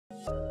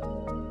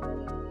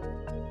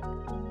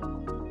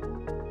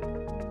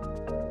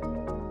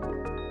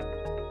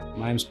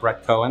My name is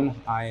Brett Cohen.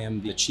 I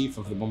am the chief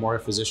of the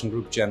Memorial Physician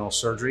Group General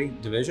Surgery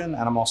Division,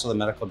 and I'm also the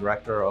medical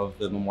director of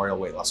the Memorial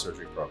Weight Loss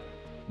Surgery Program.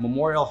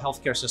 Memorial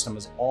healthcare system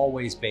has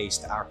always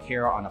based our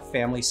care on a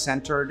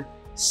family-centered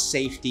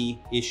safety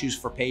issues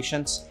for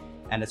patients,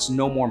 and it's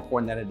no more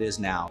important than it is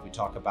now. We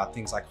talk about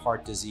things like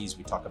heart disease,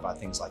 we talk about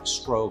things like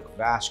stroke,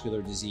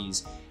 vascular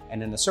disease,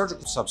 and in the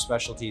surgical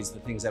subspecialties, the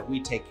things that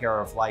we take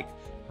care of like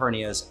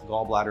hernias,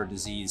 gallbladder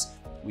disease.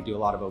 We do a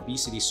lot of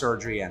obesity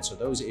surgery, and so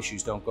those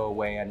issues don't go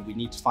away, and we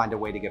need to find a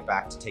way to get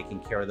back to taking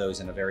care of those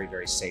in a very,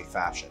 very safe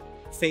fashion.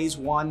 Phase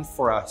one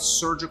for a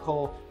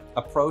surgical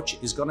approach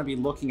is going to be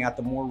looking at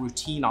the more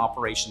routine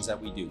operations that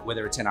we do,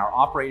 whether it's in our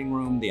operating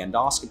room, the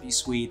endoscopy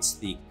suites,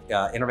 the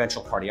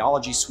interventional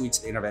cardiology suites,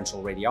 the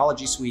interventional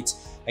radiology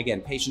suites. Again,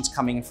 patients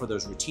coming in for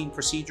those routine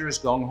procedures,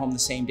 going home the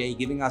same day,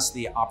 giving us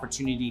the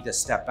opportunity to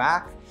step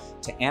back,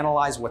 to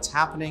analyze what's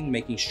happening,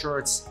 making sure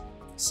it's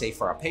safe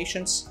for our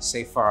patients,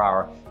 safe for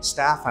our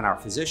staff and our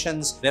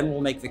physicians. Then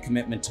we'll make the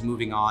commitment to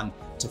moving on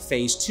to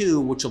phase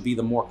two, which will be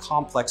the more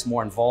complex,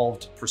 more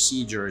involved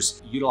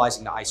procedures,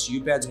 utilizing the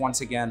ICU beds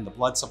once again, the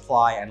blood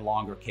supply, and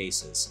longer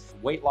cases.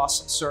 Weight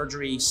loss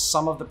surgery,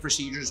 some of the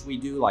procedures we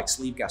do, like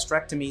sleeve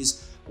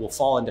gastrectomies, will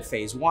fall into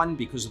phase one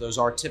because those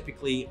are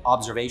typically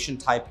observation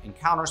type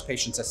encounters,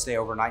 patients that stay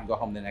overnight and go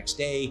home the next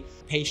day.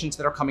 Patients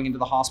that are coming into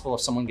the hospital,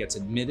 if someone gets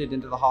admitted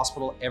into the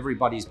hospital,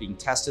 everybody's being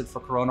tested for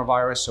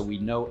coronavirus, so we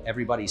know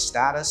everybody's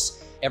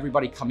status.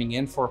 Everybody coming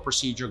in for a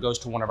procedure goes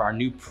to one of our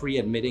new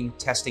pre-admitting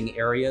testing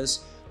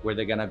areas where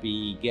they're gonna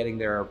be getting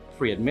their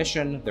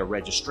pre-admission, their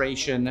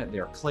registration,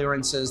 their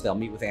clearances. They'll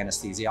meet with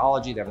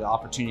anesthesiology. They have the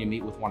opportunity to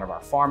meet with one of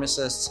our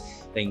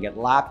pharmacists. They can get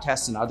lab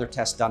tests and other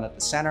tests done at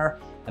the center.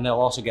 And they'll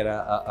also get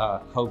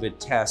a COVID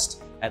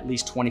test at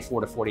least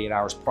 24 to 48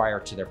 hours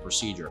prior to their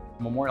procedure.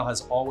 Memorial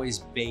has always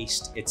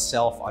based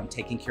itself on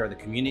taking care of the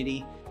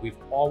community. We've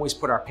always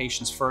put our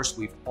patients first.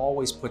 We've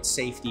always put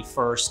safety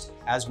first.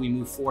 As we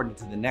move forward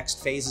into the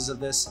next phases of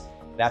this,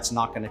 that's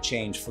not going to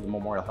change for the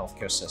Memorial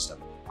Healthcare System.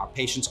 Our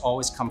patients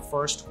always come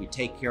first. We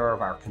take care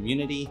of our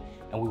community,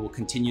 and we will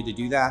continue to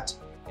do that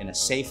in a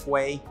safe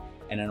way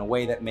and in a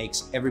way that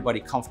makes everybody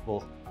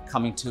comfortable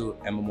coming to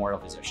a Memorial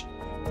physician.